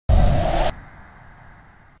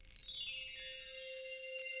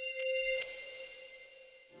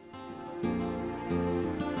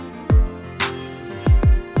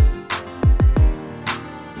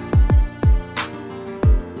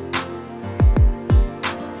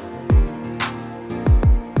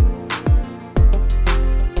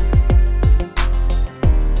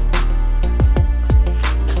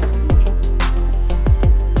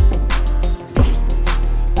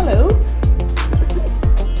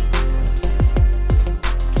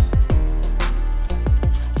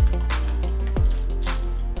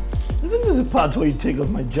part where you take off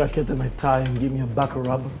my jacket and my tie and give me a back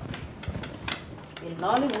rub? In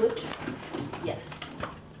Nollywood, yes.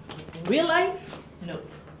 In real life, no.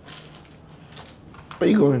 Where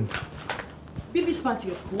are you going? Baby's party,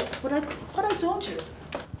 of course, but I thought I told you.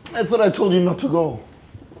 I thought I told you not to go.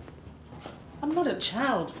 I'm not a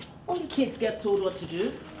child. Only kids get told what to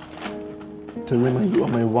do. Darima, you are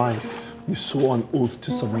my wife. You swore an oath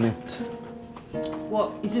to submit.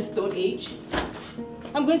 What, is this stone age?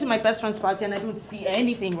 I'm going to my best friend's party and I don't see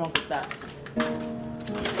anything wrong with that.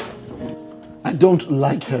 I don't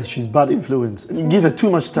like her. She's bad influence. And you give her too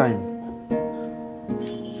much time.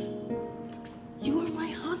 You are my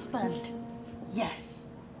husband. Yes.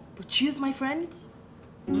 But choose my friends?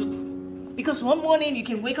 Because one morning you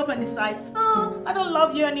can wake up and decide, oh, I don't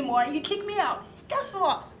love you anymore, and you kick me out. Guess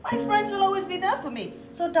what? My friends will always be there for me.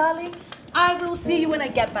 So darling, I will see you when I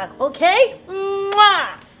get back, okay?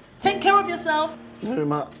 Mwah! Take care of yourself.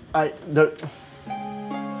 Darima, I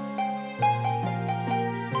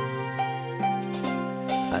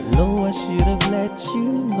know I should have let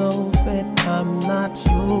you know that I'm not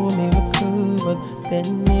your miracle, but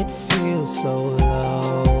then it feels so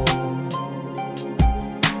low.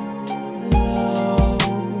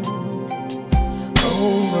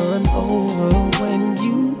 Over and over when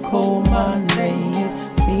you call my name, it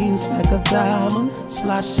feels like a diamond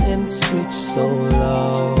splash and switch so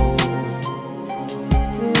low.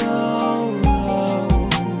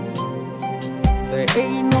 There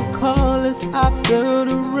ain't no colors after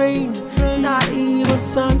the rain, not even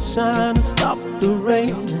sunshine to stop the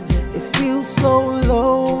rain. It feels so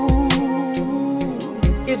low.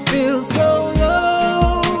 It feels so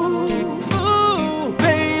low. Ooh,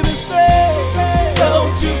 baby, stay.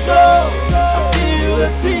 Don't you go. I feel the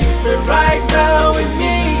different right now in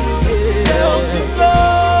me. Don't you go.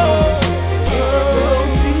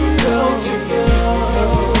 Don't you go.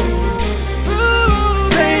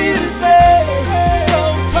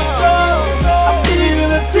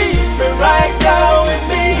 Right now with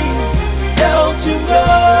me, don't you go,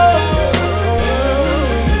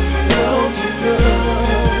 don't you go.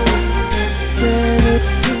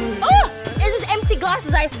 Oh, it's just empty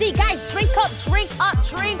glasses I see. Guys, drink up, drink up,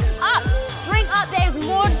 drink up, drink up. There's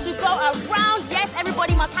more to go around. Yes,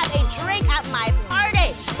 everybody must have a drink at my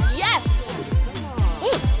party. Yes.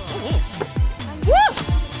 Woo!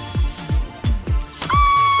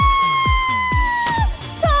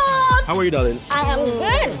 How are you, darling? I am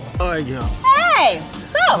good. Alright, girl. Hey!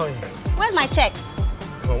 So, where's my check?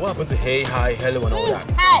 Well, what happened to hey, hi, hello, and all that?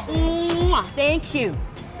 Hey, thank you.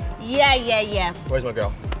 Yeah. Where's my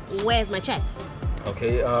girl? Where's my check?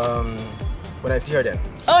 Okay, when I see her then?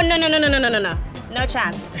 Oh, no. No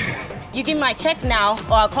chance. You give me my check now,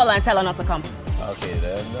 or I'll call her and tell her not to come. Okay,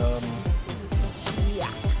 then,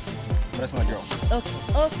 yeah. That's my girl.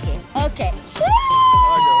 Okay.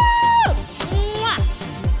 Woo! Mwah!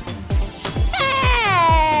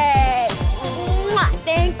 Hey! Mwah!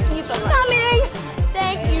 Thank you for coming.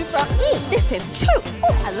 Thank you for... this is cute.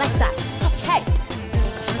 Oh, I like that. Okay.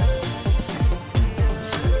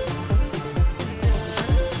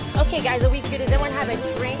 Okay, guys, are we good? Does everyone have a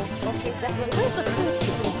drink? Okay, definitely. Where's the food?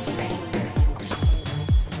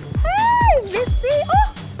 Hey, Missy!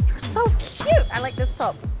 Oh, you're so cute. I like this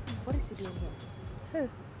top. What is he doing here?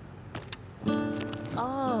 Who?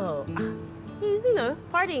 Oh, he's,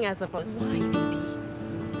 partying, I suppose. Why, baby?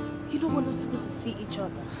 You know we're not supposed to see each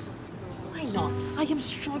other. Why not? I am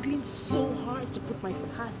struggling so hard to put my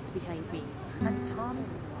past behind me. And Tom,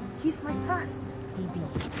 he's my past. Baby,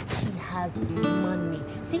 he has money.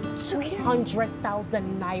 See,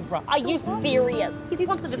 200,000 naira. Are you serious? He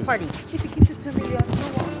wants to this party. If he gives you 2 million,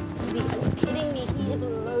 so what? Baby, are you kidding me? He is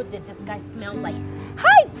loaded. This guy smells like...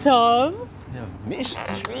 Hi, Tom. Yeah, Mish.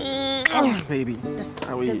 Oh, baby.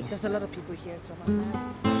 How are you? There's a lot of people here,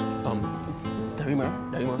 Tom. Darima.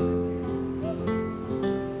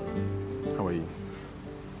 How are you?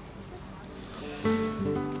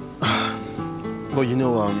 Well,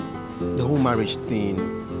 the whole marriage thing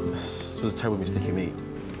was a terrible mistake you made.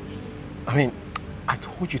 I mean, I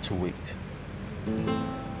told you to wait.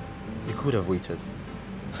 You could have waited.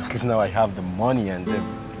 At least now I have the money and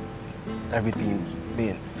everything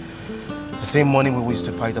being the same money we used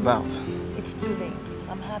to fight about. It's too late.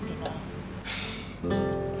 I'm happy now.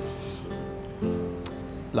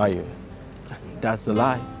 Liar. That's a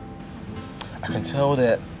lie. I can tell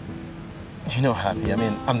that you're not happy. I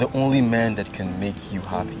mean, I'm the only man that can make you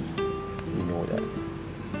happy. You know that.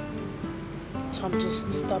 Tom,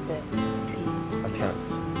 just stop it, please. I can't.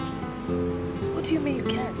 What do you mean you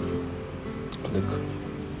can't? Look,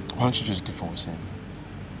 why don't you just divorce him?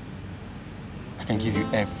 I can give you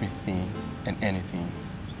everything and anything.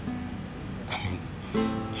 I mean,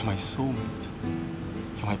 you're my soulmate.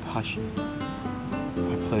 You're my passion.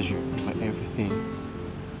 My pleasure. My everything.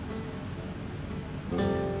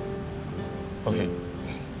 Okay,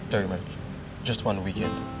 Darima, just one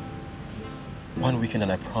weekend. One weekend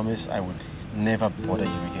and I promise I would never bother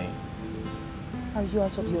you again. Are you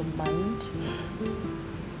out of your mind?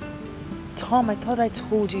 Tom, I thought I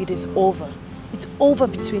told you it is over. It's over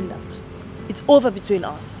between us. It's over between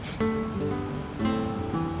us.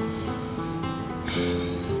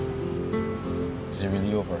 Is it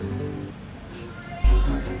really over?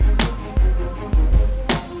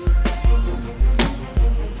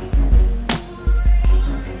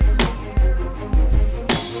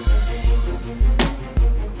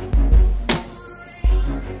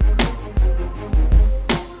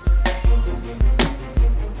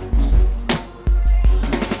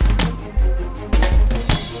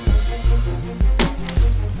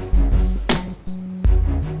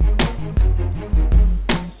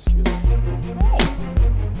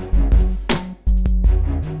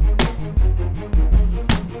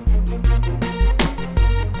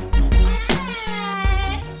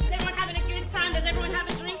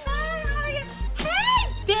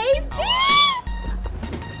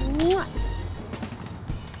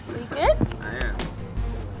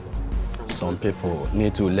 People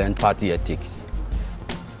need to learn party ethics.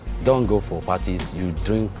 Don't go for parties, you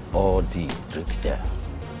drink all the drinks there.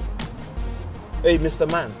 Hey, Mr.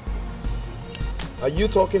 Man, are you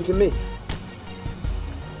talking to me?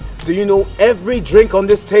 Do you know every drink on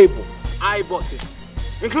this table? I bought it,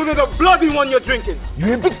 including the bloody one you're drinking.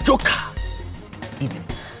 You're a big joker. Bibi,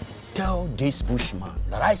 tell this bushman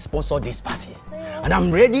that I sponsor this party and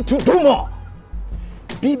I'm ready to do more.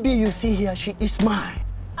 Bibi, you see here, she is mine.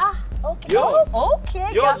 Okay. Yours. Oh,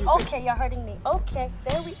 okay. Yours, Okay, you're hurting me. Okay,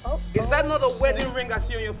 there we go. Is that not a wedding ring I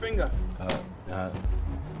see on your finger?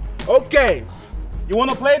 Okay. You want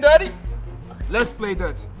to play dirty? Let's play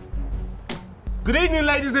dirty. Good evening,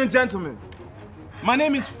 ladies and gentlemen. My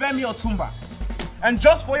name is Femi Otumba. And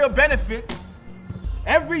just for your benefit,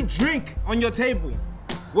 every drink on your table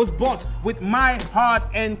was bought with my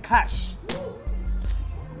hard-earned cash.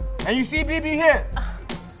 And you see Bibi here?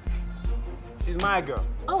 She's my girl.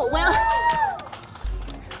 Oh, well.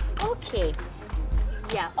 Okay.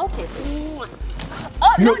 Yeah, okay.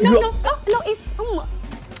 Oh, no, it's...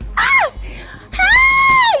 Ah!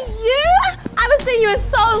 Hey, you! I haven't seen you in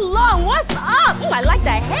so long. What's up? Oh, I like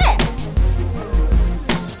that hair.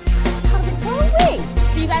 How's it going?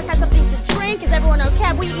 Do you guys have something to drink? Is everyone okay?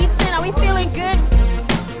 Have we eaten? Are we feeling good?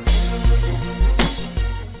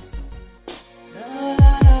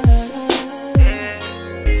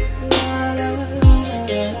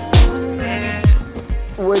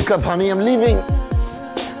 Wake up, honey, I'm leaving.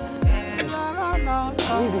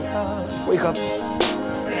 Wake up.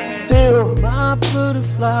 See you. My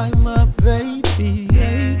butterfly, my baby.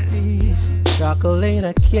 Chocolate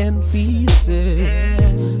I can't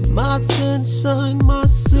resist. My sunshine, my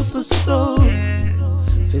superstar.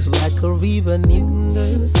 Feels like a ribbon in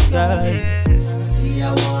the sky. See,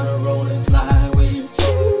 I wanna roll and fly with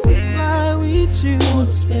you. Fly with you.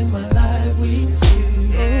 Wanna spend my life with you.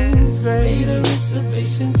 Made a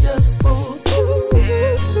reservation just for two.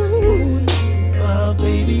 My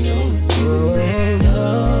baby, no.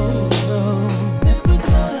 Never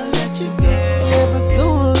gonna let you go. Never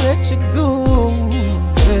gonna let you go,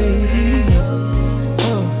 baby.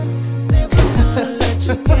 Never gonna let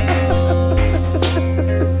you go.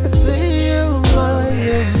 Say you're mine,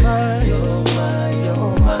 you're mine, you're mine,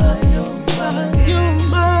 you're mine, you're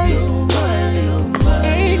mine, you're mine, you're mine.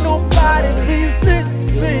 Ain't nobody business,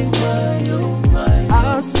 baby. I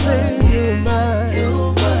say you're mine,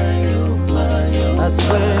 you're mine, you're mine, you're mine. I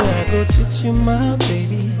swear I go treat you my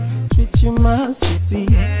baby, treat you my sissy,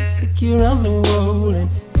 take you around the world and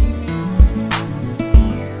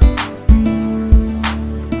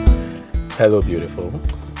Hello, beautiful.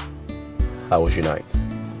 How was your night?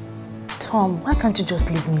 Tom, why can't you just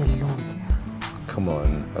leave me alone? Come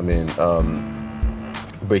on, I mean,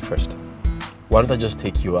 breakfast. Why don't I just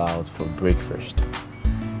take you out for breakfast?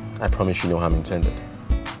 I promise you no harm intended.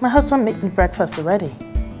 My husband made me breakfast already.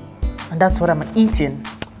 And that's what I'm eating.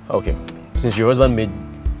 Okay, since your husband made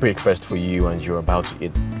breakfast for you and you're about to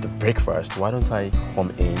eat the breakfast, why don't I come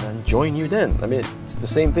in and join you then? I mean, it's the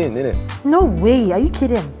same thing, isn't it? No way, are you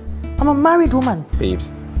kidding? I'm a married woman.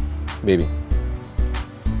 Babes, baby,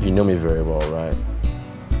 you know me very well, right?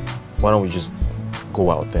 Why don't we just go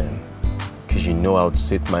out then? Because you know I'll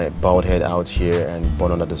sit my bald head out here and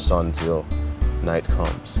burn under the sun till night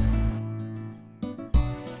comes.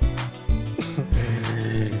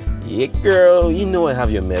 Yeah, girl, you know I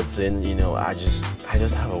have your medicine. You know, I just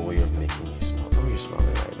have a way of making you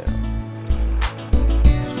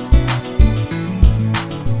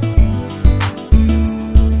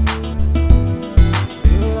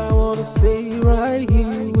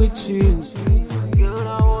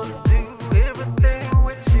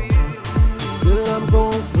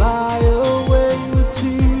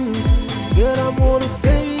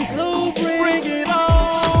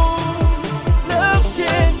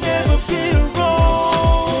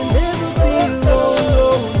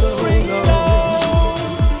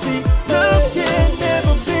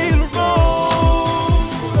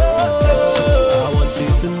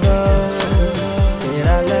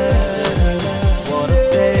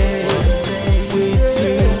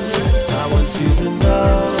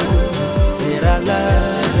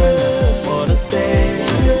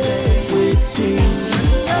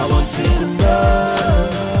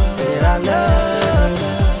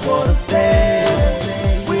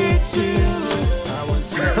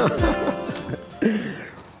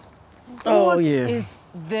is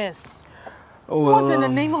this? Well, What in the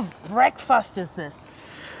name of breakfast is this?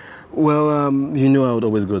 Well, you know I would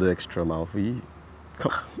always go the extra mile for you.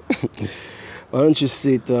 Come. Why don't you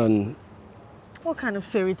sit and... What kind of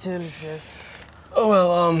fairy tale is this?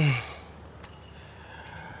 Oh,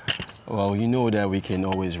 well, you know that we can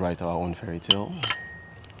always write our own fairy tale.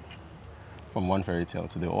 From one fairy tale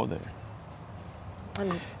to the other.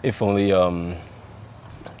 If only, you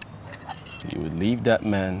would leave that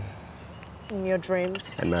man... In your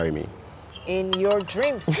dreams. And marry me. In your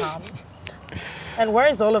dreams, Tom. And where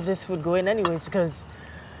is all of this food going anyways? Because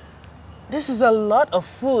this is a lot of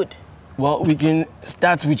food. Well, we can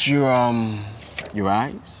start with your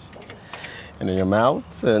eyes. And then your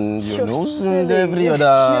mouth and your nose and every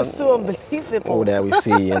other... You're so unbelievable. Oh, that we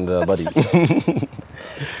see in the body.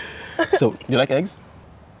 So, you like eggs?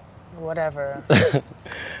 Whatever.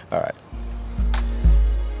 All right.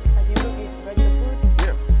 Have you eaten regular food?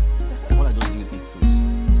 Yeah. All I don't do is eat fruits.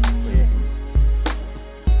 Yeah.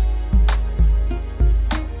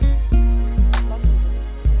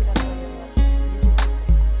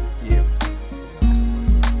 Yeah.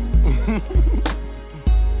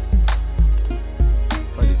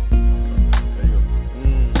 Try this. There you go.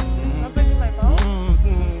 Not breaking my mouth?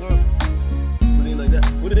 Put it in like that.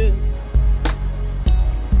 Put it in.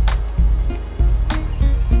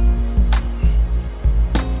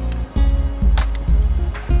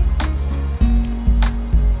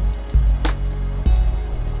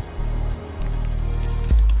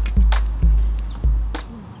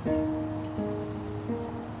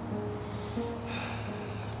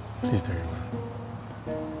 Please, Darima.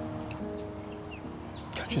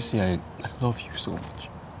 Can't you see I love you so much?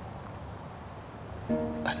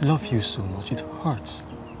 I love you so much. It hurts.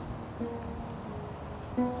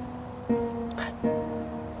 I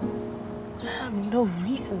have no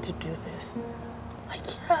reason to do this. I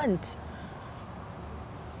can't.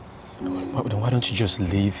 Then why don't you just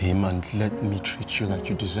leave him and let me treat you like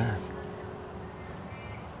you deserve?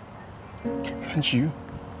 Can't you?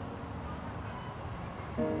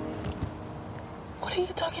 What are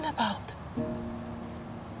you talking about?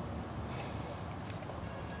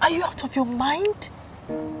 Are you out of your mind?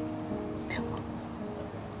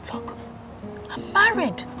 Look, I'm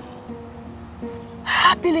married.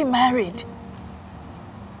 Happily married.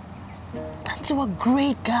 And to a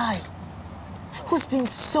great guy who's been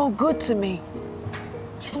so good to me.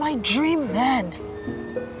 He's my dream man.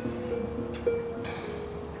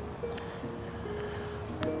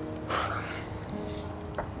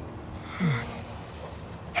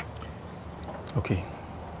 Okay.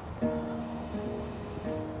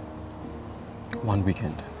 One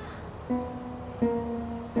weekend.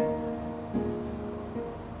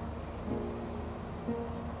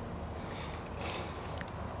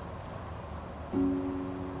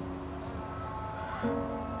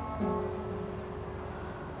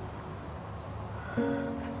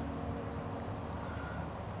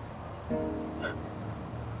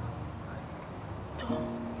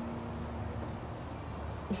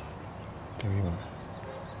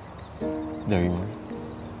 Darima,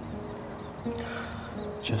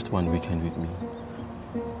 just one weekend with me,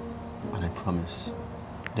 and I promise,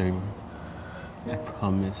 Darima, I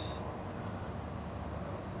promise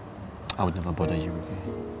I would never bother you again.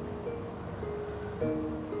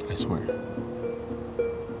 I swear.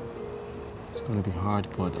 It's gonna be hard,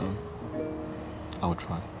 but I will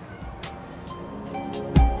try.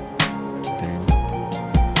 Darima.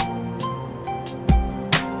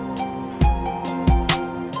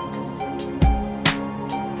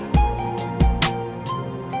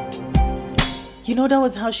 You know, that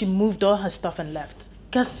was how she moved all her stuff and left.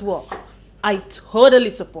 Guess what? I totally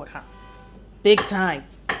support her. Big time.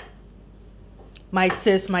 My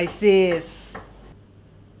sis, my sis.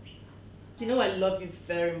 You know I love you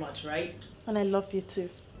very much, right? And I love you too.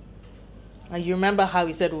 And you remember how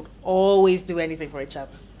we said we'd always do anything for each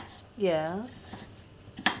other? Yes.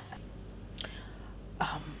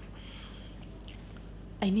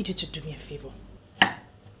 I need you to do me a favor.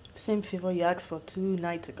 Same favor you asked for 2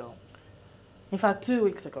 nights ago. In fact, 2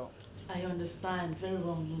 weeks ago. I understand, very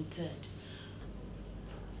well noted.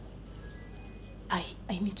 I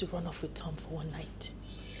need to run off with Tom for 1 night.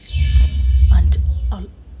 And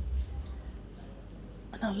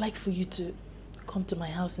I'd like for you to come to my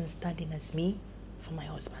house and stand in as me for my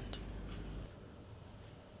husband.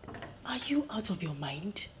 Are you out of your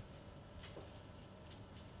mind?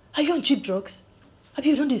 Are you on cheap drugs? Have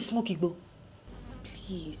you done the smoke igbo?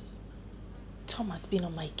 Please. Tom has been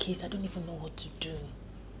on my case. I don't even know what to do.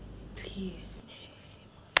 Please.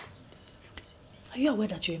 Are you aware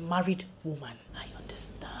that you're a married woman? I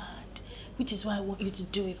understand. Which is why I want you to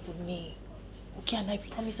do it for me. Okay, and I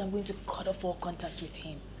promise I'm going to cut off all contact with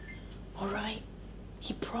him. Alright?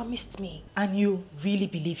 He promised me. And you really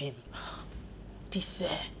believe him. This,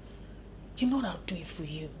 you know I'll do it for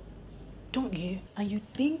you. Don't you? And you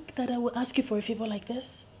think that I will ask you for a favor like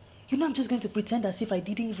this? You know I'm just going to pretend as if I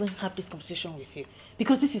didn't even have this conversation with you.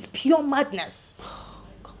 Because this is pure madness. Oh,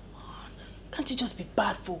 come on. Can't you just be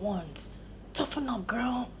bad for once? Toughen up,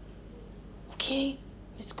 girl. Okay?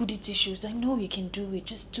 It's goody tissues. I know you can do it.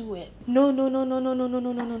 Just do it. No.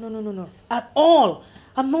 At all.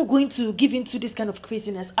 I'm not going to give in to this kind of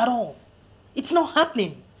craziness at all. It's not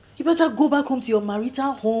happening. You better go back home to your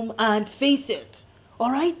marital home and face it.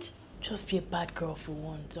 Alright? Just be a bad girl for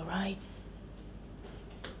once, alright?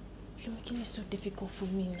 You're making it so difficult for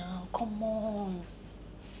me now. Come on.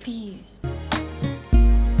 Please.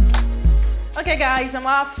 Okay, guys, I'm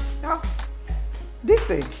off. Oh. This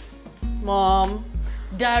is Mom.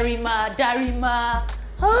 Darima.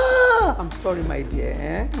 Ah, I'm sorry, my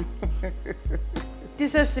dear.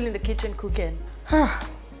 This is still in the kitchen cooking.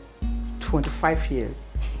 25 years.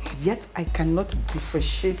 Yet I cannot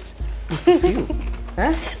differentiate with you.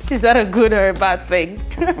 Huh? Is that a good or a bad thing?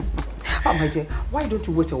 Oh, my dear, why don't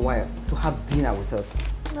you wait a while to have dinner with us?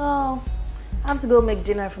 No, I have to go make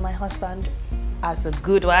dinner for my husband, as a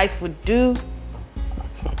good wife would do.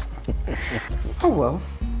 Oh, well,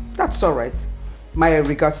 that's all right. My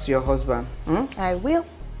regards to your husband. Hmm? I will.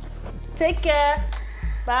 Take care.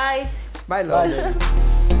 Bye. Bye, love. Bye.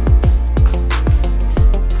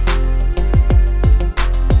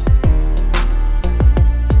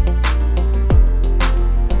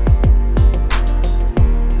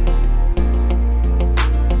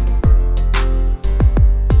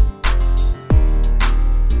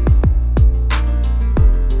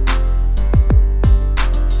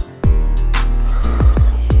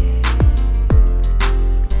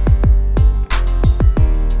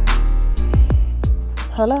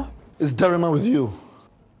 Hello? Is Darima with you?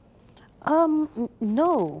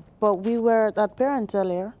 No, but we were at parents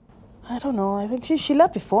earlier. I don't know, I think she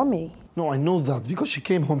left before me. No, I know that because she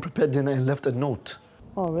came home, prepared dinner and left a note.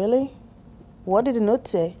 Oh, really? What did the note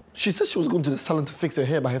say? She said she was going to the salon to fix her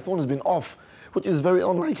hair, but her phone has been off, which is very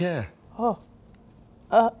unlike her. Oh.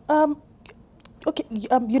 Okay,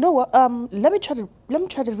 you know what? Let me try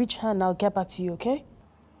to reach her and I'll get back to you, okay?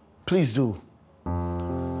 Please do.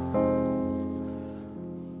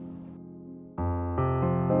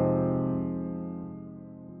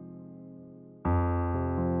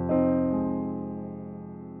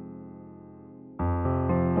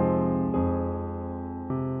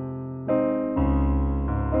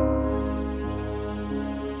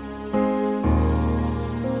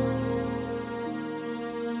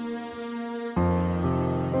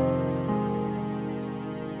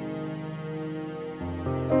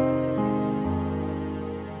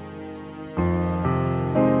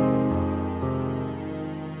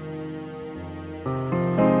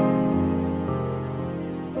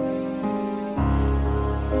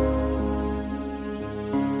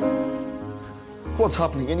 What's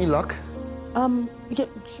happening? Any luck? Yeah,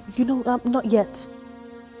 you know, not yet.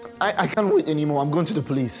 I can't wait anymore. I'm going to the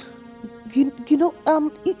police. You know,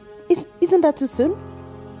 isn't that too soon?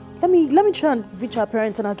 Let me try and reach our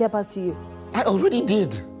parents and I'll get back to you. I already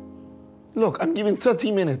did. Look, I'm giving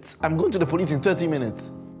 30 minutes. I'm going to the police in 30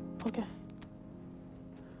 minutes. Okay.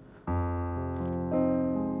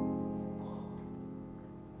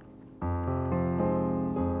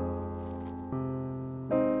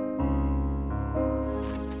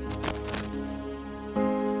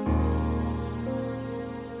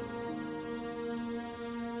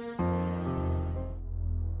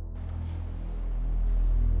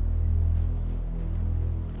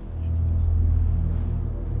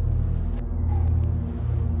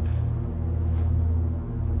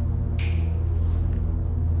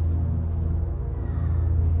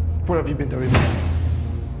 Where have you been, Darima?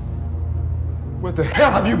 Where the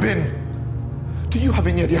hell have you been? Do you have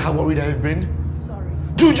any idea how worried I have been? I'm sorry.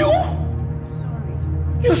 Do you? I'm sorry.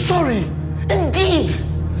 You're sorry? Indeed!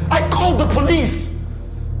 I called the police!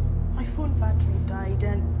 My phone battery died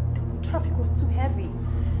and the traffic was too heavy.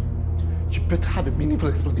 You better have a meaningful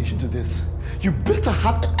explanation to this. You better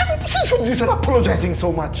have... Since when you said apologizing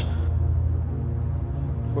so much?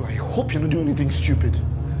 Well, I hope you're not doing anything stupid.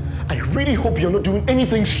 I really hope you're not doing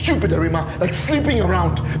anything stupid, Darima, like sleeping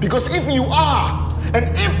around. Because if you are,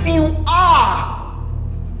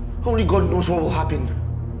 only God knows what will happen.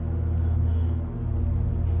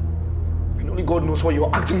 And only God knows why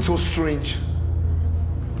you're acting so strange.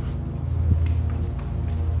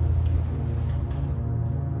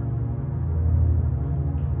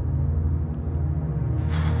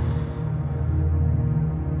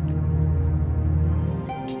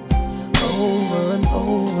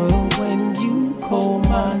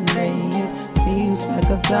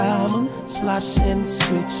 diamond, slash and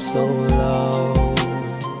switch so low.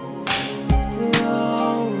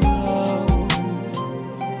 Low, low.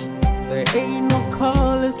 There ain't no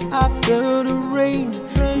colors after the rain,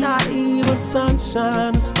 not even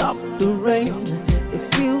sunshine to stop the rain. It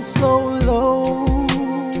feels so low.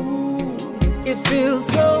 It feels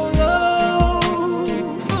so low.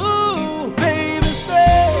 Ooh, baby,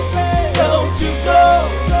 stay. Don't you go.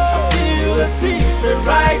 I feel the different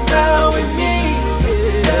right now in me.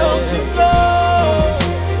 Don't you go.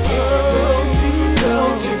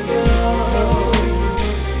 Don't you go.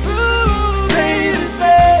 Ooh, baby,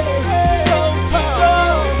 stay. Don't you go.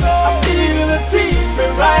 I feel the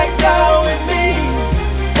different right now in me.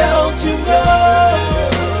 Don't you go.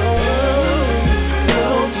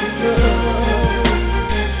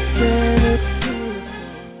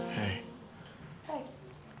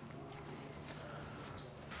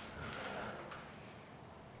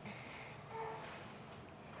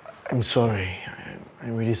 I'm sorry.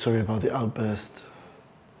 I'm really sorry about the outburst.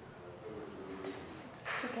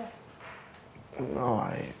 It's okay. No,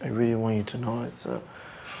 I really want you to know it's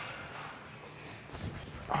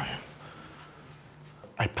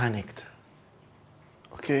I panicked.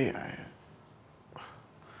 Okay,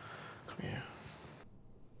 come here.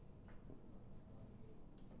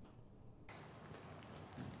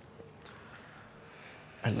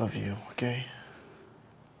 I love you, okay?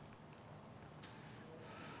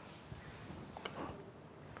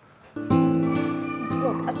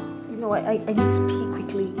 Look, you know, I need to pee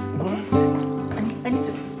quickly. Okay? I need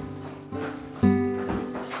to.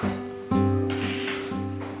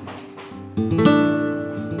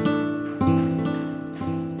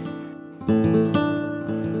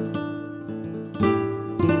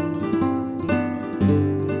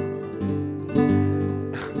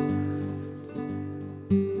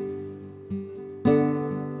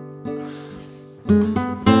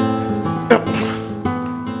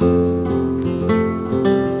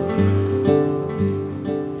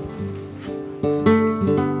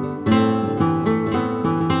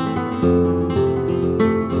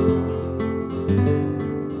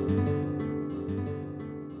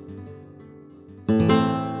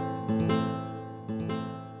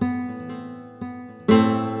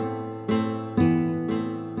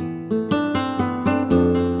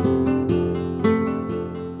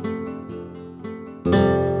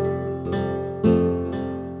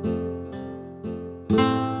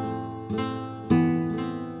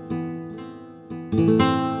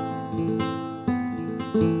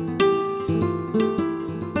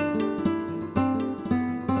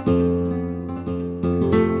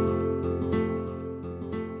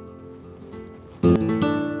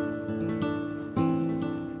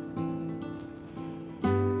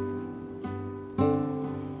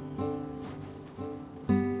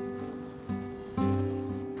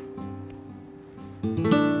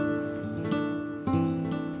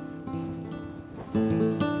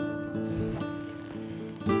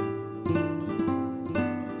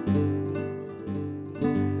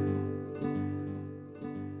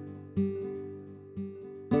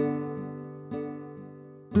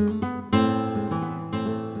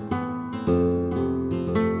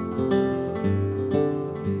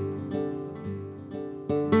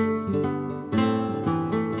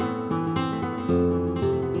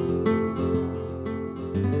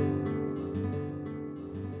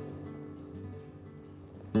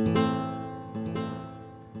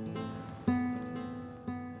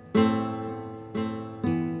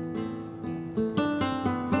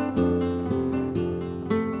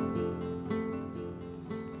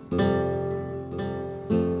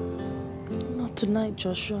 Tonight,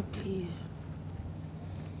 Joshua, please.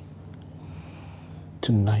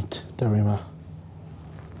 Tonight, Darima.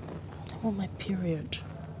 I want my period.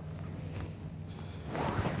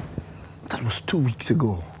 That was 2 weeks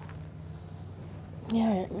ago.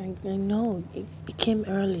 Yeah, I know. It came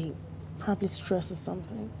early. Probably stress or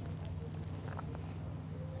something.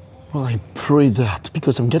 Well, I pray that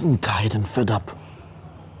because I'm getting tired and fed up.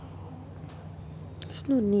 There's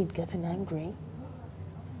no need getting angry.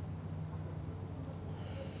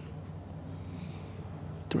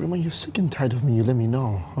 Darima, you're sick and tired of me, you let me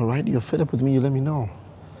know, all right? You're fed up with me, you let me know.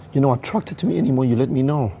 You're not attracted to me anymore, you let me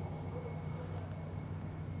know.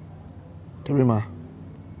 Darima.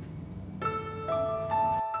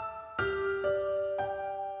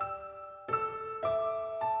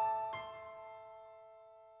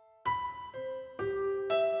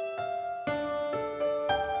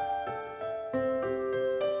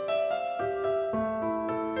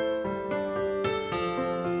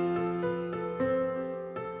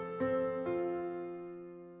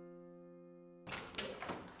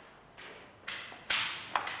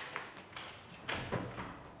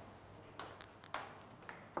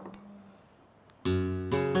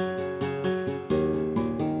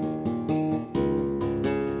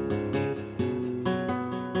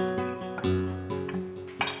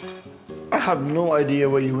 have no idea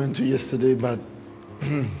where you went to yesterday, but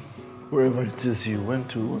wherever it is you went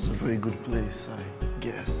to was a very good place, I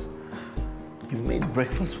guess. You made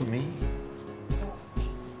breakfast for me.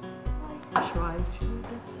 I tried.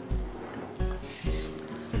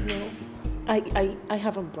 No, I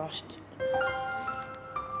haven't brushed.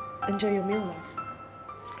 Enjoy your meal, love.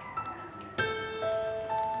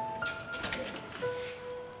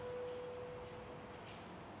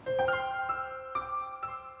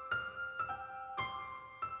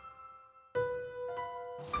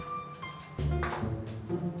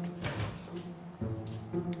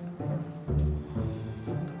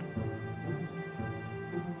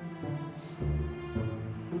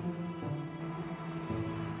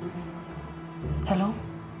 Hello?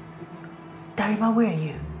 Darima, where are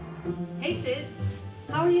you? Hey sis,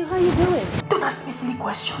 how are you? How are you doing? Don't ask me silly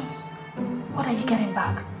questions. What are you getting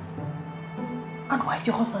back? And why is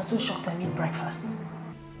your husband so shocked I made breakfast?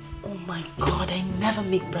 Oh my God, I never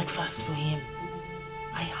make breakfast for him.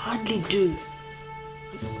 I hardly do.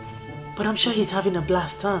 But I'm sure he's having a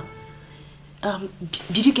blast, huh?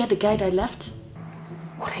 Did you get the guide I left?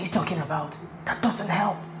 What are you talking about? That doesn't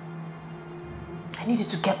help. I need you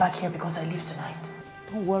to get back here because I leave tonight.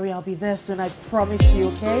 Don't worry, I'll be there soon. I promise you,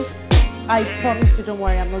 okay? I promise you, don't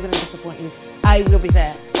worry. I'm not going to disappoint you. I will be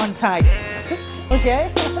there on time.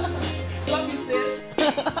 Okay? Love you, sis.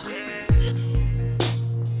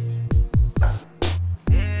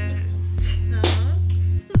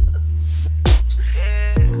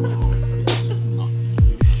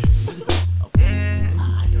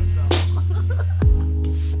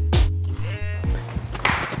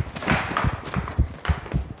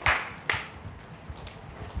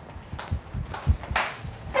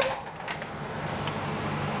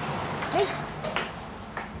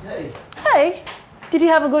 Did you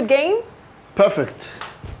have a good game? Perfect.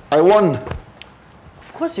 I won.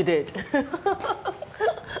 Of course you did.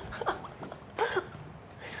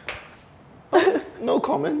 No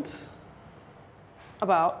comment.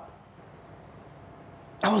 About?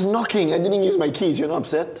 I was knocking. I didn't use my keys. You're not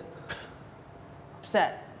upset?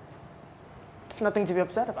 Upset? It's nothing to be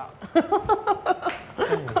upset about.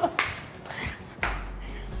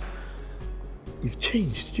 You've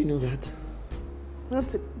changed. Do you know that?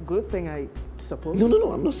 That's a good thing, I suppose.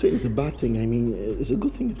 No. I'm not saying it's a bad thing. I mean, it's a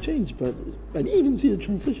good thing you've changed, but I didn't even see the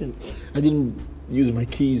transition. I didn't use my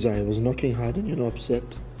keys. I was knocking hard and you're not upset.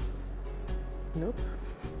 Nope.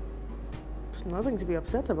 There's nothing to be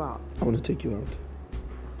upset about. I want to take you out.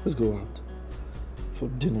 Let's go out for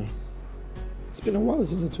dinner. It's been a while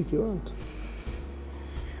since I took you out.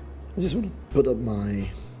 I just want to put up my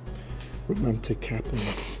romantic cap and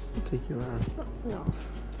take you out. No.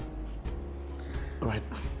 All right,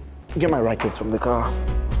 get my rackets from the car.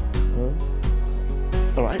 Huh?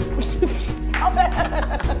 All right. Stop it.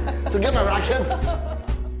 So get my rackets.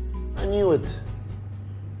 I knew it.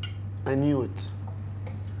 I knew it.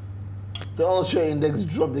 The oil share index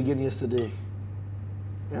dropped again yesterday.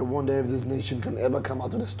 I wonder if this nation can ever come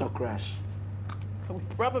out of the stock crash. We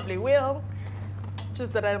probably will.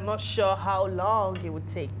 Just that I'm not sure how long it would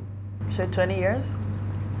take. You said 20 years?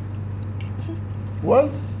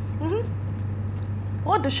 What? Mm-hmm.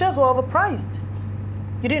 What? The shares were overpriced.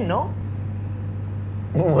 You didn't know?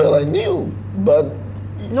 Well, I knew, but...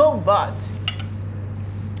 No buts.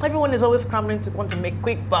 Everyone is always scrambling to want to make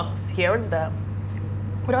quick bucks here and there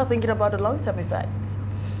without thinking about the long-term effects.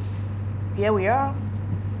 Here we are,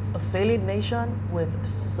 a failing nation with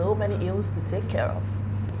so many ills to take care of.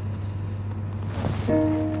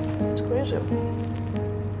 It's crazy.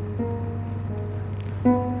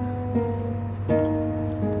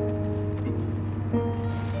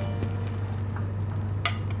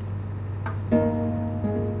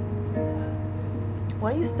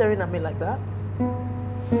 Why are you staring at me like that?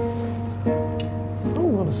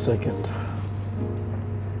 Hold on a second.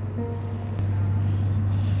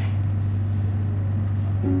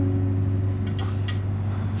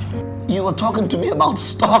 You were talking to me about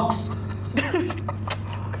stocks.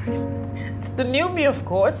 It's the new me, of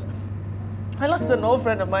course. I lost an old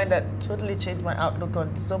friend of mine that totally changed my outlook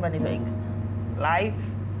on so many things.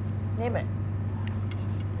 Life, name it.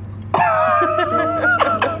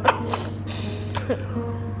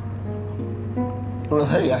 Well,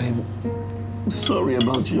 hey, I'm sorry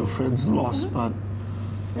about your friend's loss, but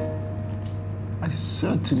I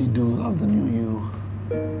certainly do love the new you.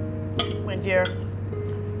 My dear,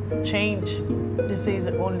 change, they say, is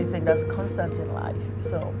the only thing that's constant in life.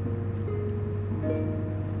 So,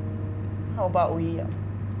 how about we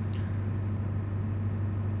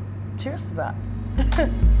cheers to that.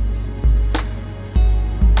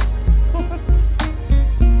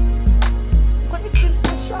 Why you seem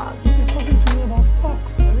so shocked?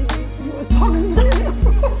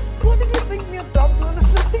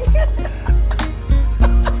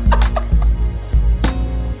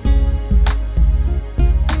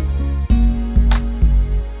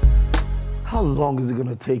 How long is it going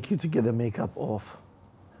to take you to get the makeup off?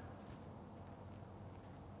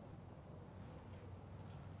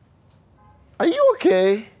 Are you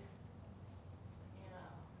okay?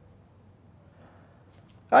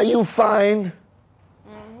 Are you fine?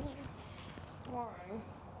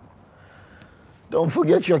 Don't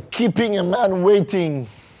forget you're keeping a man waiting.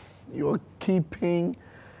 You're keeping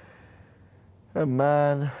a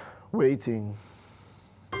man waiting.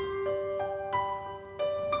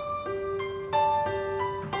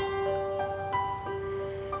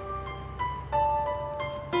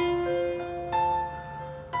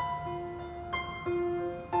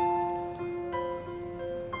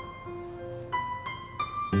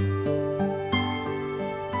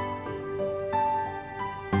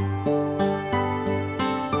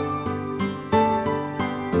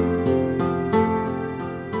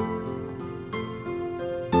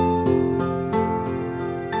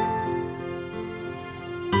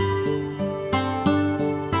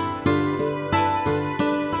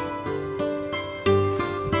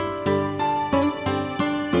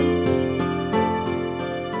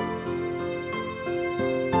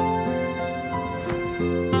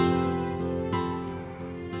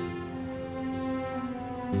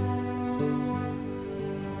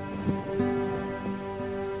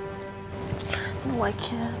 I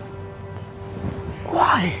can't.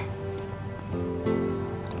 Why?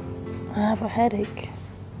 I have a headache.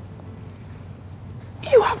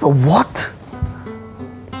 You have a what?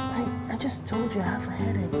 I just told you I have a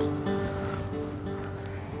headache.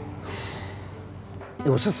 It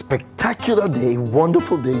was a spectacular day,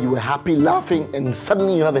 wonderful day. You were happy, laughing, and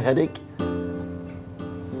suddenly you have a headache?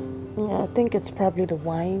 Yeah, I think it's probably the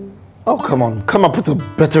wine. Oh, come on. Come up with a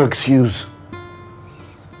better excuse.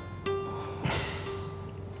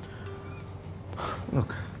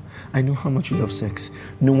 Look, I know how much you love sex.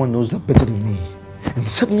 No one knows that better than me. And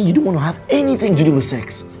suddenly you don't want to have anything to do with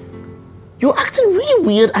sex. You're acting really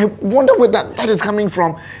weird. I wonder where that is coming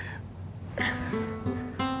from.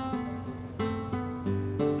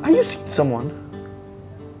 Are you seeing someone?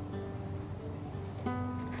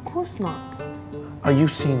 Of course not. Are you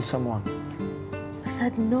seeing someone? I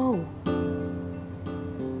said no.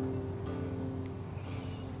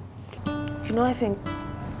 You know, I think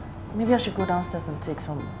maybe I should go downstairs and take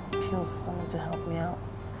some pills or something to help me out.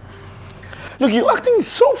 Look, you're acting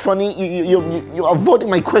so funny. You're avoiding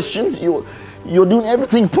my questions. You're doing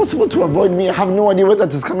everything possible to avoid me. I have no idea where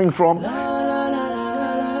that is coming from.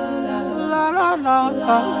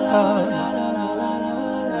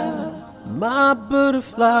 My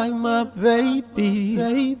butterfly, my baby,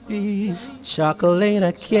 chocolate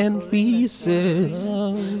I can't resist.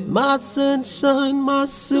 My sunshine, my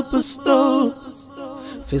superstar,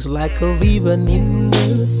 feels like a river in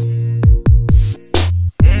the sea.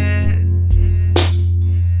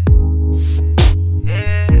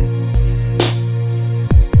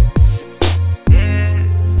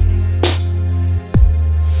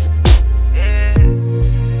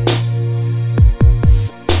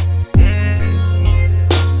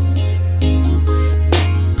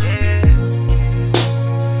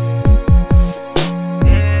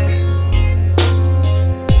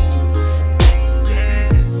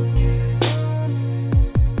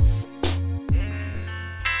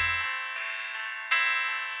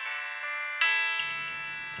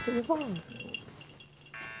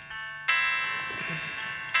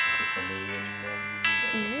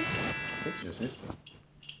 It's your sister.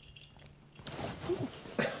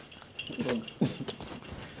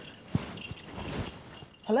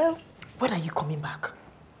 Hello? When are you coming back?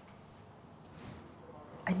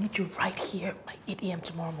 I need you right here by 8 a.m.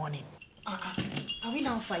 tomorrow morning. Are we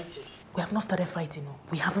now fighting? We have not started fighting, no.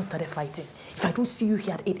 We haven't started fighting. If I don't see you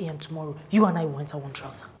here at 8 a.m. tomorrow, you and I will enter one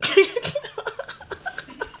trouser.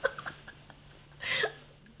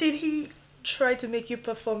 Did he try to make you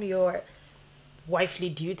perform your wifely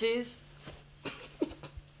duties?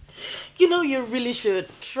 You know, you really should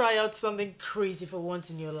try out something crazy for once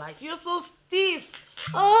in your life. You're so stiff.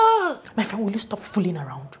 Oh! My friend, will you stop fooling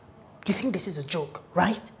around? You think this is a joke,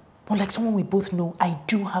 right? But like someone we both know, I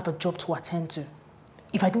do have a job to attend to.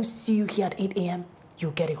 If I don't see you here at 8 a.m.,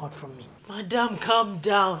 you'll get it hot from me. Madam, calm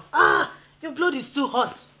down. Your blood is too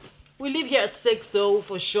hot. We leave here at 6, so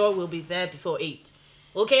for sure we'll be there before 8.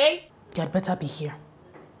 Okay? You had better be here,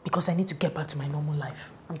 because I need to get back to my normal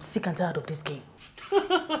life. I'm sick and tired of this game.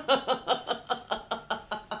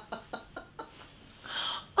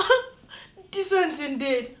 Decent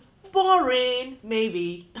indeed. Boring,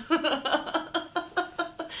 maybe.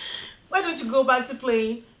 Why don't you go back to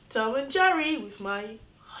playing Tom and Jerry with my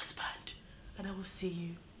husband? And I will see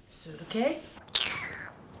you soon, okay?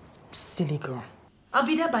 Silly girl. I'll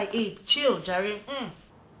be there by 8. Chill, Jerry.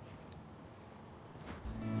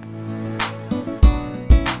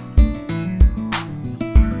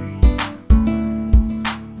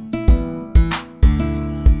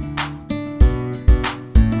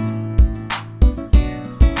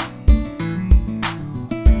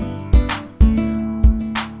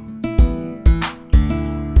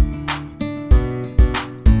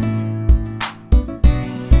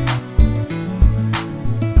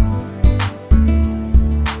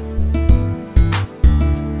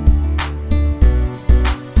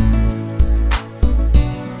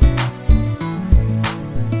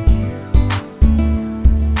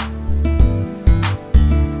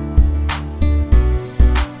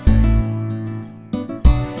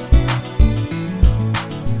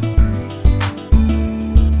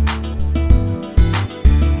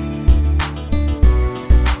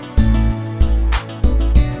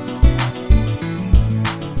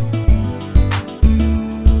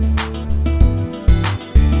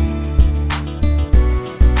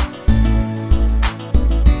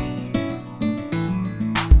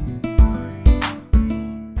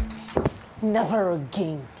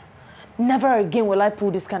 Never again will I pull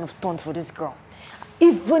this kind of stunt for this girl.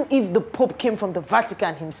 Even if the Pope came from the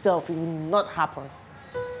Vatican himself, it will not happen.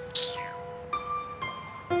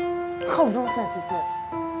 What kind of nonsense is this?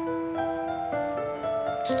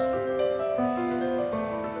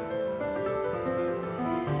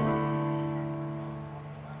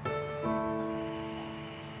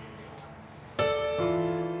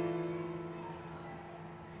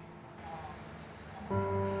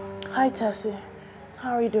 Hi, Tessie.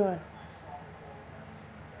 How are you doing?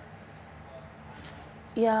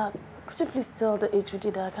 Yeah, could you please tell the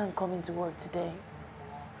HOD that I can't come into work today?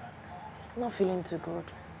 I'm not feeling too good.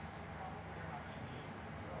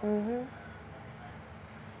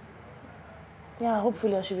 Yeah,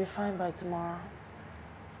 hopefully I should be fine by tomorrow.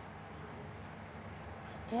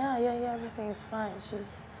 Yeah, everything is fine. It's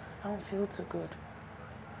just, I don't feel too good.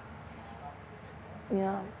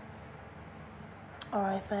 Yeah. All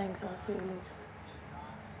right, thanks. I'll see you later.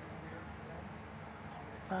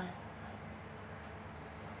 Bye.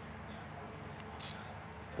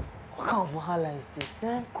 What kind of wahala is this,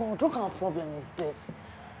 eh? God, what kind of problem is this?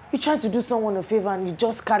 You try to do someone a favor and you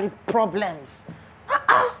just carry problems.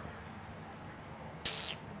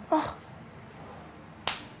 Oh.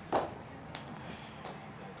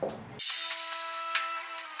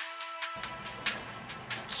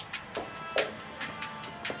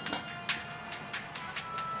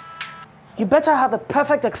 You better have a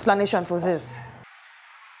perfect explanation for this.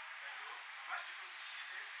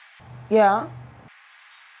 Yeah?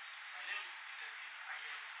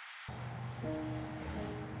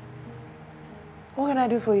 What can I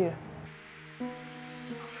do for you?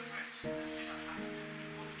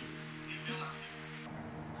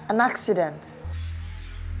 An accident?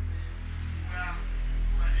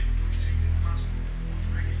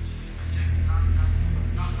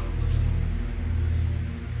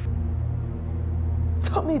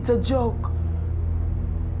 Tell me it's a joke.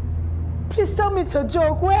 Please tell me it's a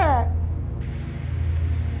joke. Where?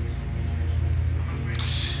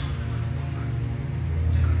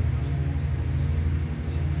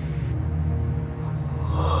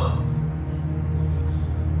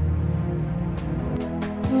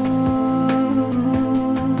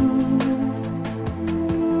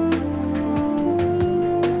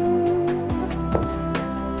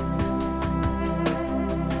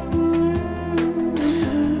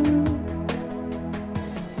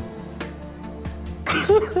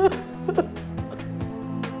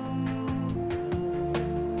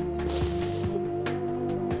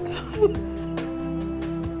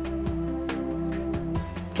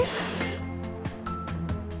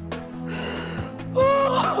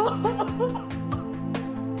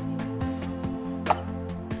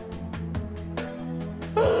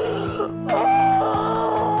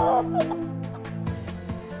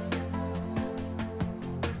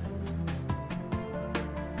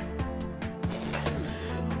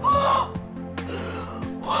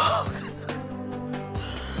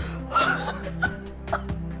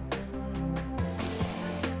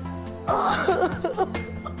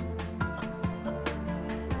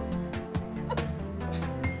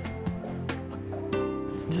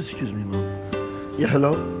 Just excuse me, Mom. Yeah,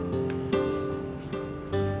 hello?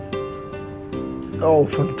 Oh,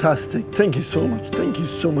 fantastic. Thank you so much. Thank you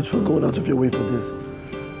so much for going out of your way for this.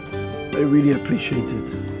 I really appreciate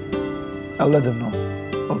it. I'll let them know.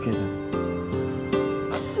 Okay, then.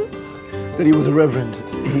 That he was a reverend.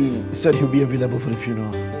 He said he'll be available for the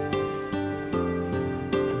funeral.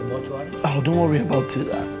 mortuary? Oh, don't worry about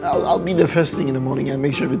it. I'll be there first thing in the morning and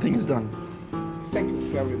make sure everything is done. Thank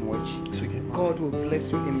very much. It's okay, Mom. God will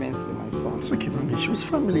bless you immensely, my son. It's okay, Mommy. She was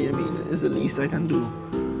family. I mean, it's the least I can do.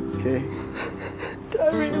 Okay?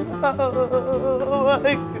 Darima, oh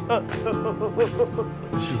my God.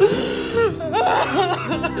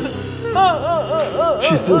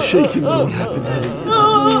 She's still shaking. What happened, Daddy?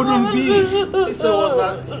 Who wouldn't be? This was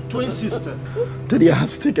a twin sister. Daddy, I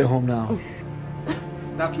have to take her home now.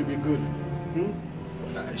 That will be good.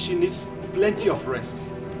 She needs plenty of rest,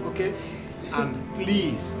 okay? And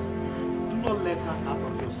please, do not let her out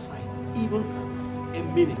of your sight, even for a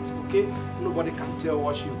minute, okay? Nobody can tell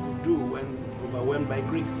what she could do when overwhelmed by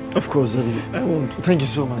grief. Of course, Daddy. I won't. Thank you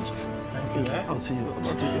so much. Thank you, eh? I'll see you. I'll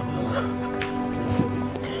take you home.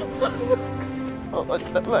 Oh, what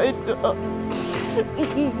have I done?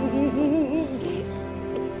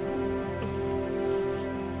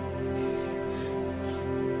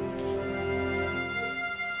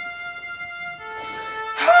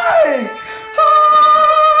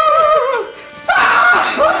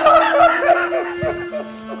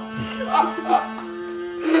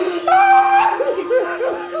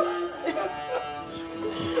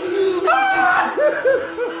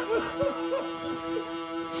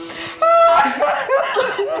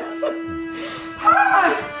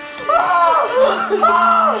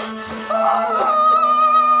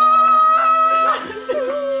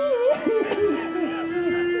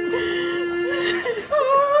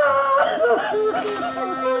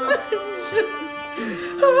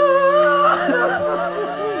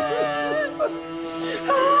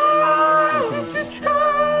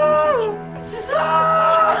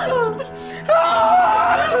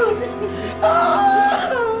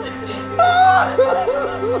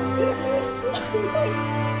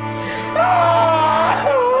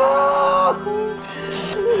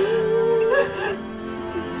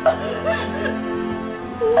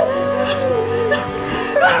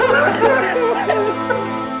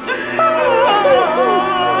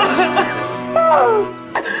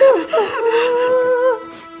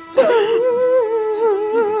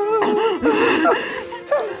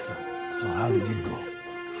 So how did it go?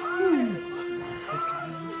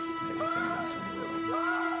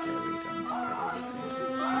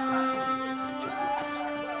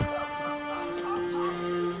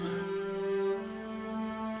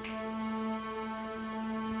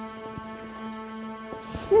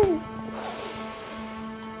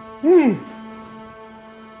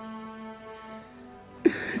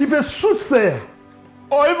 If a soothsayer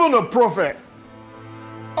or even a prophet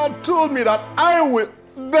had told me that I will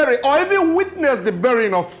bury or even witness the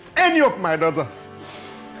burying of any of my daughters,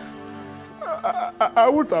 I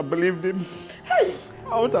wouldn't have believed him.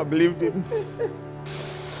 I wouldn't have believed him.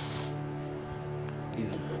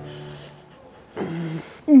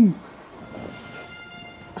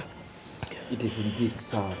 It is indeed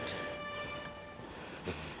sad.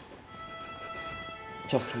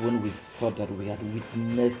 Just when we thought that we had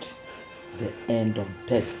witnessed the end of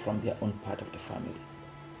death from their own part of the family.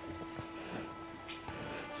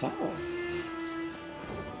 Sad.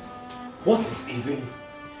 What is even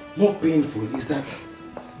more painful is that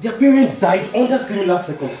their parents died under similar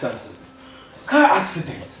circumstances. Car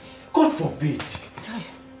accident. God forbid.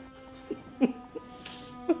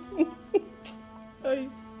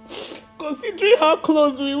 Considering how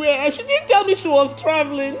close we were, and she didn't tell me she was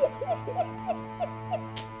traveling.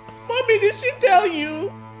 Mommy, did she tell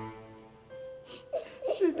you?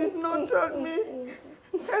 She did not tell me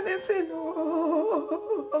anything.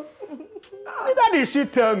 Neither did she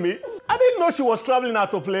tell me. I didn't know she was traveling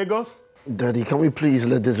out of Lagos. Daddy, can we please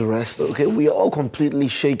let this rest, okay? We are all completely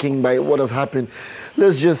shaking by what has happened.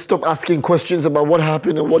 Let's just stop asking questions about what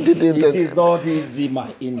happened and what didn't. It is not easy,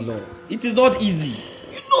 my in-law. It is not easy.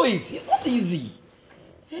 You know it. It's not easy.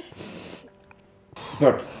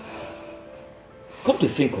 But, come to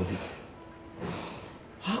think of it,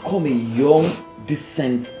 how come a young,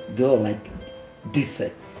 decent girl like this,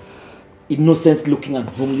 innocent looking and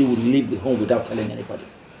homely, would leave the home without telling anybody?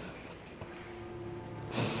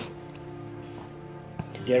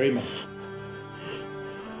 Darima,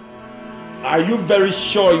 are you very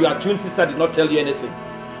sure your twin sister did not tell you anything?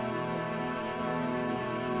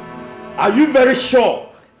 Are you very sure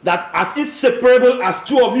that as inseparable as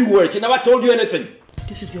two of you were, she never told you anything?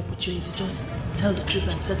 This is the opportunity. Just tell the truth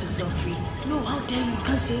and set yourself free. No, how dare you? You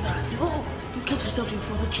can't say that. No, you get yourself in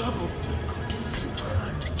further trouble. This is too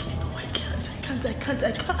hard. No, I can't.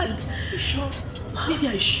 You sure? Maybe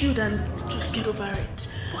I should and just get over it.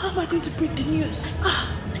 How am I going to break the news?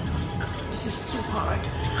 This is too hard.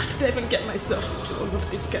 How did I even get myself into all of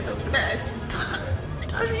this kind of mess?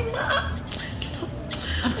 Darima!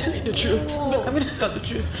 I'm telling the truth. No, I'm going to tell the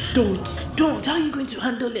truth. Don't. How are you going to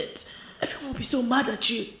handle it? Everyone will be so mad at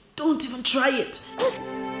you. Don't even try it.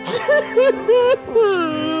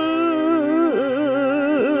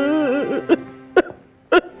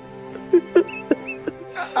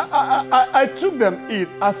 I took them in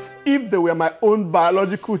as if they were my own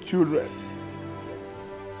biological children.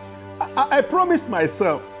 I promised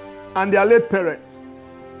myself and their late parents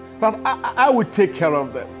that I would take care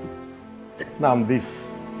of them. Now I'm this.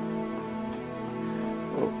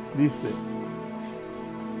 Oh, this.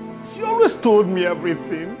 She always told me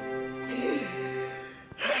everything.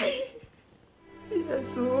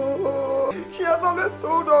 Yes, oh, she has always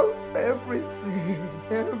told us everything.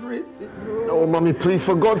 Oh, Mommy, please,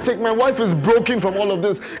 for God's sake, my wife is broken from all of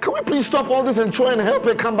this. Can we please stop all this and try and help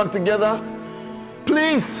her come back together?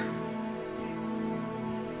 Please.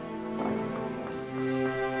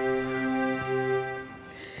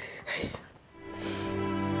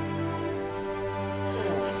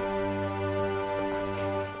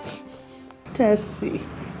 Tessie,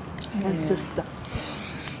 my sister.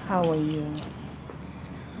 How are you?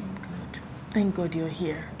 I'm good. Thank God you're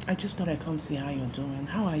here. I just thought I'd come see how you're doing.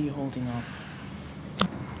 How are you holding up?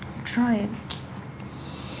 I'm trying.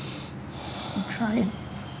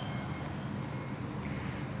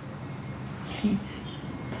 Please,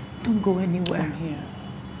 don't go anywhere. I'm here.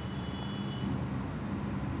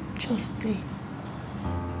 Just stay.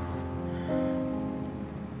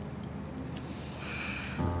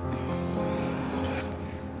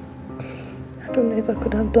 I don't know if I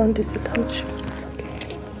could have done this without you. It's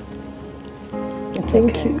okay.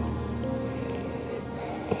 Thank you.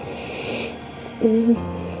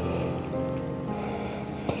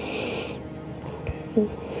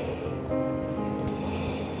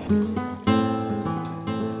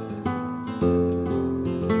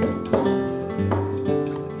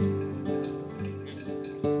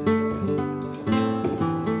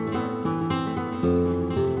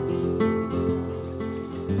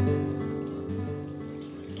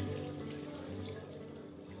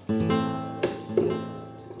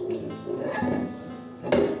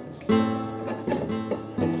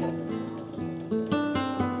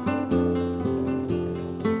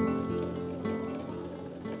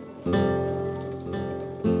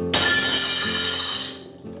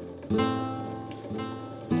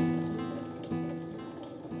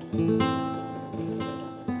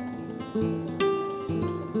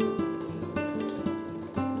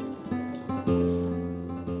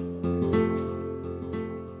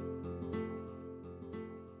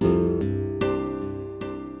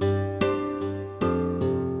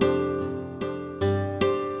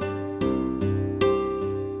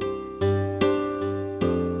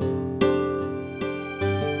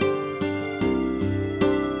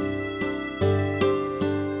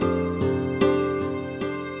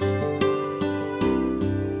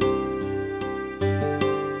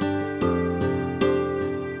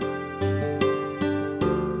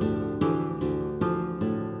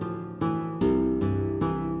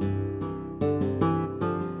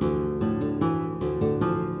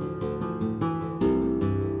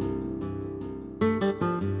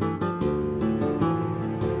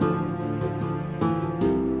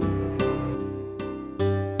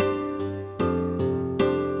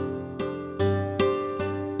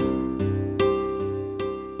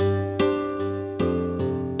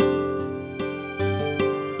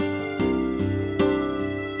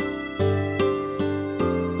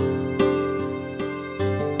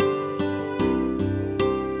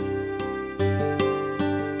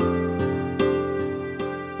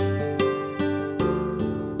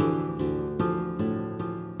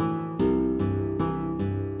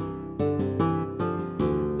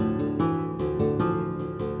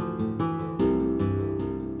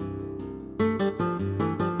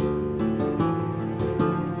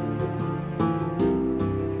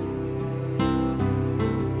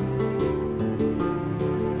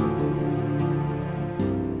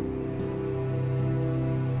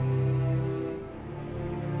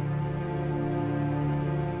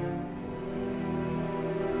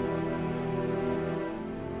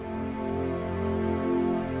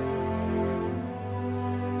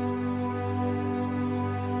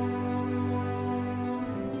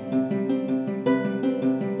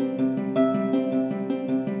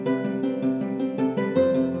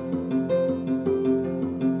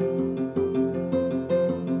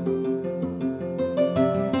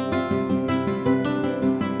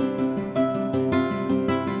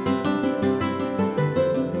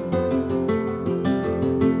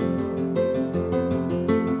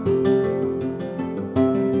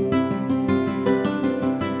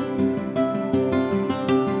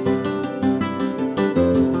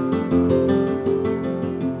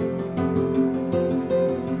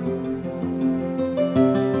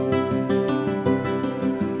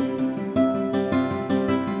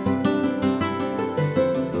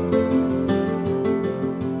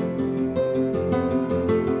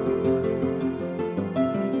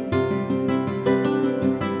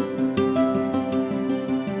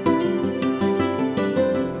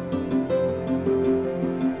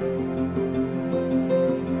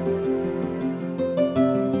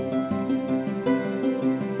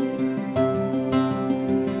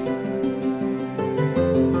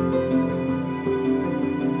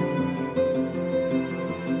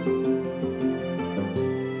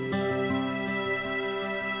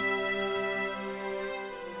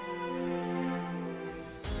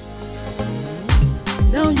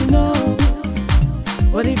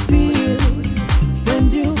 feels when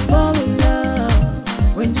you fall in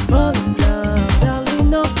love, when you fall in love, darling,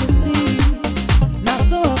 not to see. Now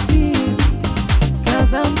so I feel,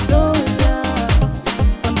 'cause I'm so in love,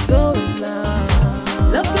 I'm so in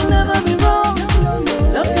love. Love can never be wrong,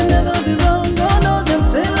 love can never be wrong. Don't know them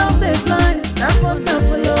say love they blind, that's what not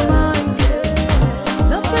for your mind.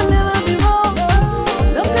 Love can never be wrong,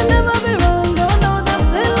 love can never be wrong. Don't know them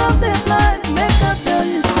say love they blind. Make her tell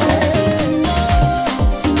you to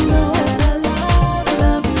know that I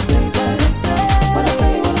love you, baby. Wanna stay, wanna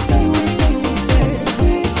stay, wanna stay, wanna stay.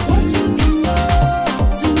 Want you to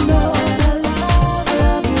know that I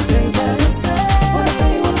love you, baby. Wanna stay, wanna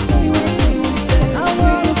stay, wanna stay, wanna stay. I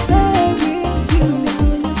wanna stay with you.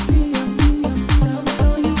 When you see us, tell me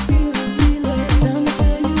how you feel it. Tell me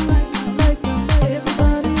say you like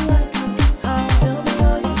everybody like it. Tell me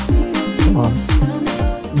how you see us, Come on.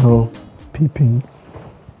 No peeping.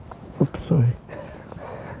 Oops, sorry.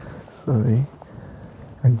 Sorry.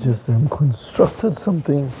 I just constructed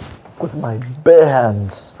something with my bare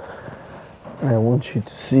hands. And I want you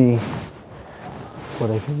to see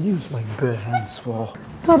what I can use my bare hands for.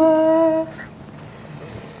 Ta-da!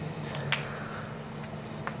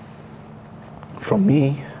 From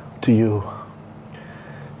me to you,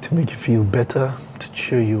 to make you feel better, to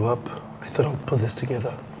cheer you up, I thought I'll put this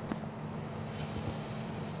together.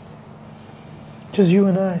 Just you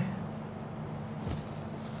and I.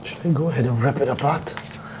 Should I go ahead and rip it apart?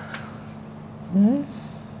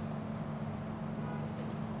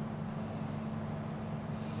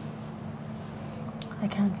 I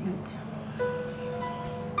can't eat.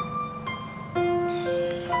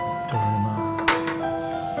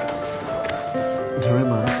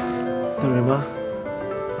 Darima.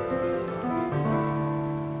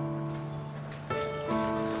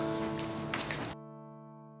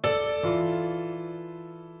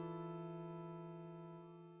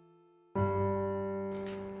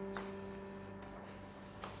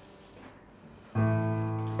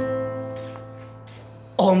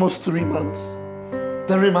 Almost 3 months.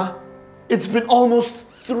 Darima, it's been almost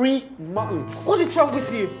 3 months. What is wrong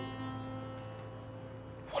with you?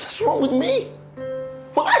 What is wrong with me?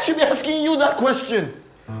 Well, I should be asking you that question.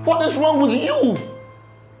 What is wrong with you?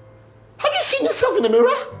 Have you seen yourself in the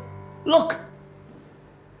mirror? Look.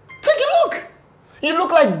 Take a look. You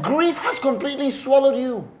look like grief has completely swallowed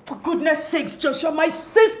you. For goodness sakes, Joshua, my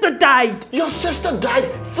sister died. Your sister died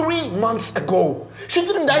 3 months ago. She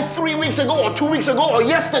didn't die 3 weeks ago or 2 weeks ago or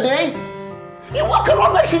yesterday. You walk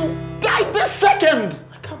around like she died this second.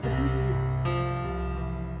 I can't believe you.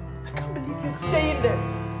 I can't believe you're saying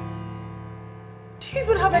this. Do you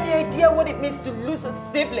even have any idea what it means to lose a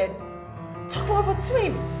sibling? Talk of a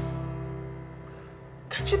twin.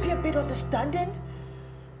 Can't you be a bit understanding?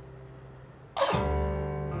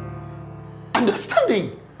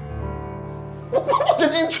 Understanding? What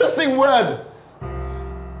an interesting word.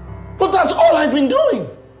 But that's all I've been doing.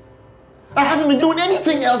 I haven't been doing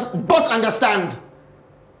anything else but understand.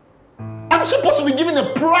 I'm supposed to be given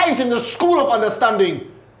a prize in the school of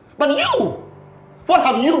understanding. But you, what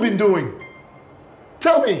have you been doing?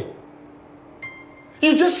 Tell me.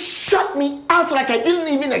 You just shut me out like I didn't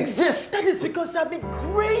even exist. That is because I'm in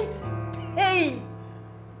great pain.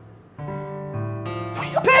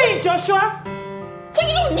 Pain, Joshua! But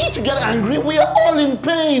you don't need to get angry. We are all in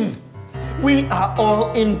pain. We are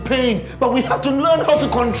all in pain, but we have to learn how to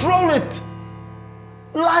control it.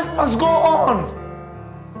 Life must go on.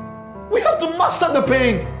 We have to master the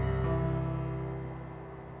pain.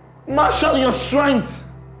 Marshal your strength.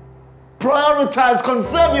 Prioritize,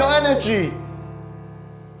 conserve your energy.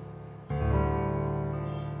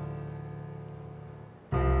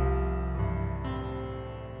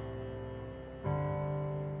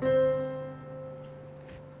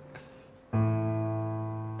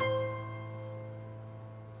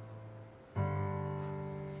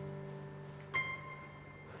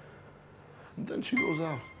 And then she goes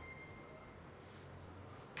out.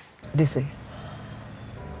 Dizzy,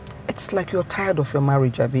 it's like you're tired of your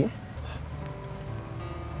marriage, Abby.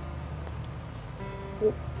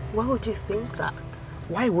 Why would you think that?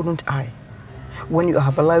 Why wouldn't I? When you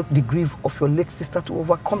have allowed the grief of your late sister to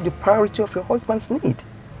overcome the priority of your husband's need.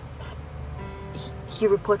 He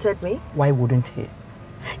reported me? Why wouldn't he?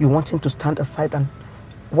 You want him to stand aside and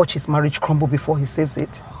watch his marriage crumble before he saves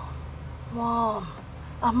it? Mom,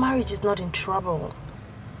 our marriage is not in trouble.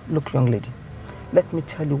 Look, young lady, let me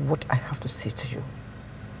tell you what I have to say to you.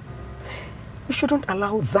 You shouldn't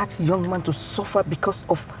allow that young man to suffer because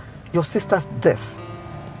of your sister's death.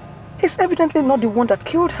 He's evidently not the one that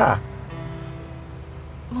killed her.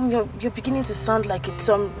 Mom, you're beginning to sound like it's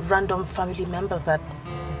some random family member that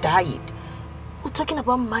died. We're talking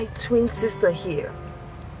about my twin sister here.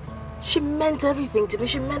 She meant everything to me.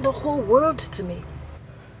 She meant the whole world to me.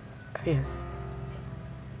 Yes.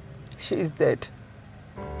 She is dead.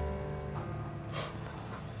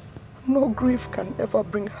 No grief can ever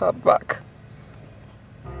bring her back.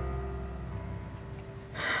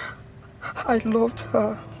 I loved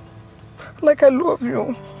her like I love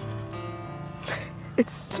you.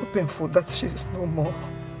 It's so painful that she is no more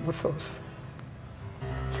with us.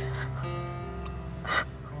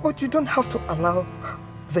 But you don't have to allow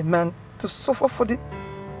the man to suffer for the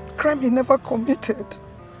crime he never committed.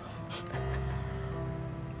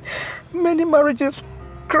 Many marriages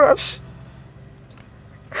crash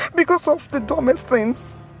because of the dumbest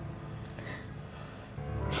things.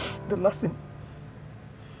 The last thing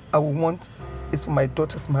I would want is for my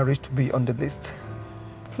daughter's marriage to be on the list.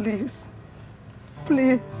 Please.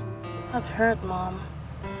 Please. I've heard, Mom.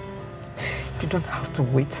 You don't have to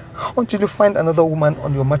wait until you find another woman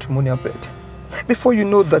on your matrimonial bed before you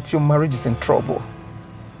know that your marriage is in trouble.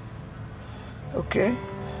 Okay?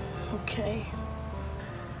 Okay.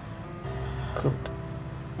 Good.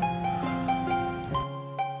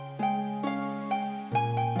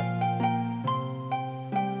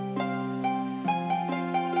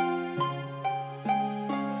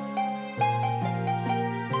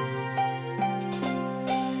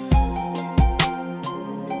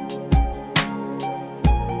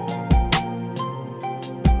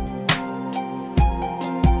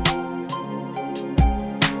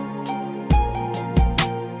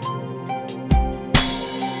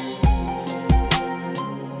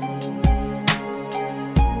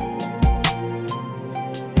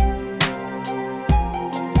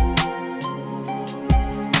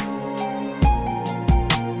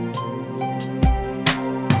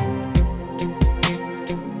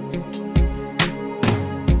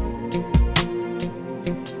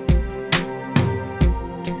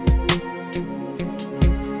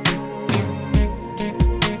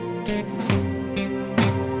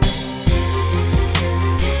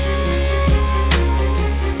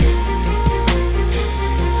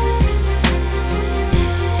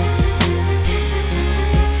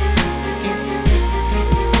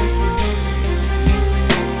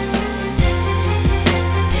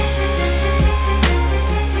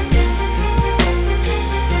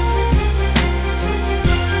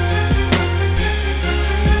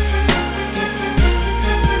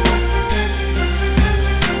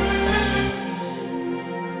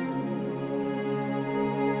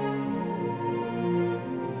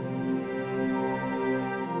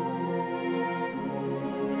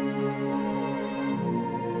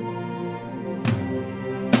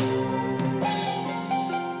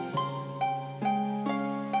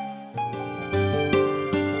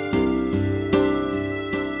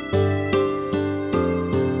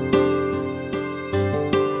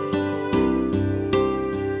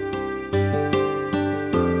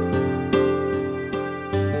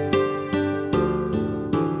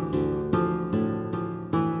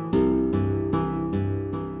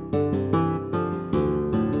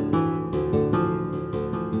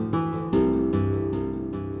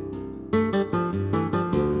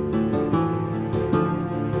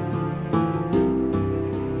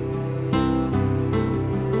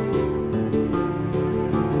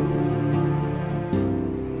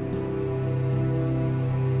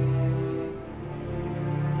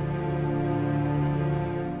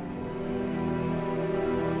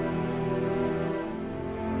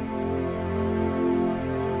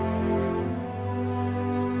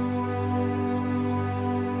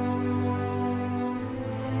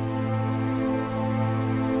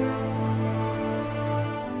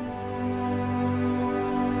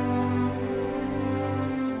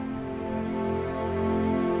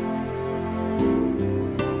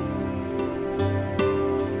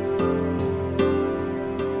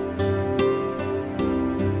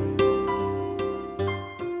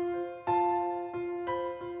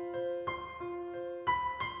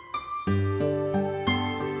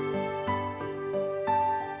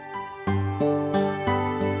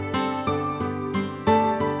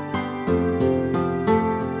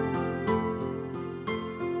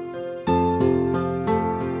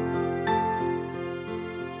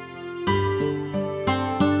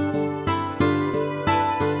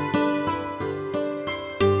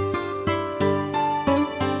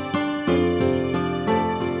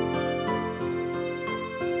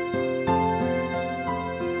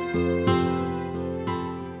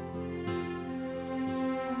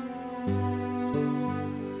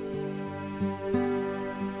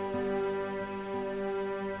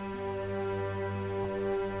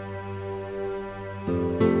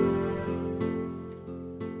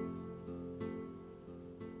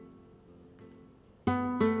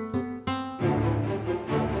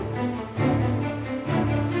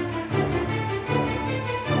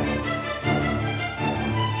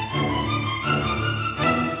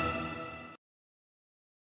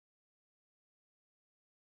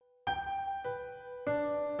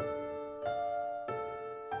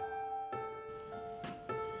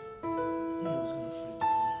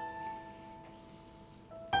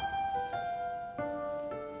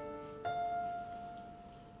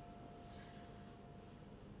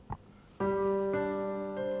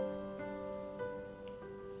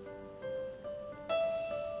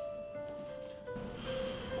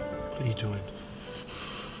 you doing?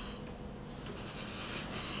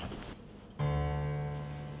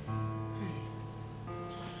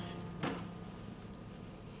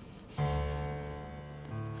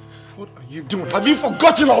 What are you doing? Have you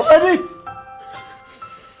forgotten already?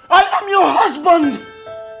 I am your husband!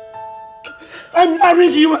 I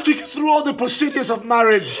married you and took you through all the procedures of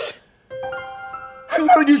marriage. I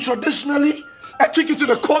married you traditionally. I took you to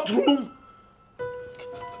the courtroom.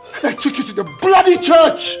 And I took you to the bloody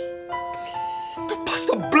church. The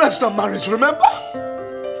pastor blessed our marriage, remember?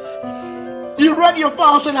 You read your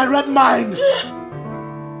vows and I read mine.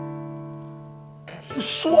 You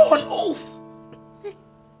swore an oath.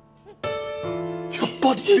 Your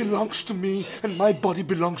body belongs to me and my body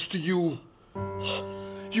belongs to you.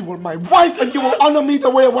 You were my wife and you will honor me the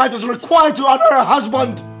way a wife is required to honor her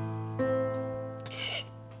husband.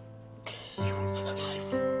 You were my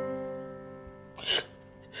wife.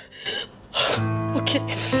 Okay.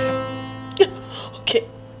 Okay.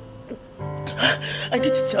 I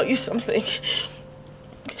need to tell you something.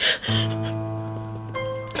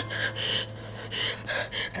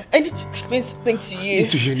 I need to explain something to you. I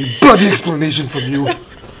need to hear any bloody explanation from you.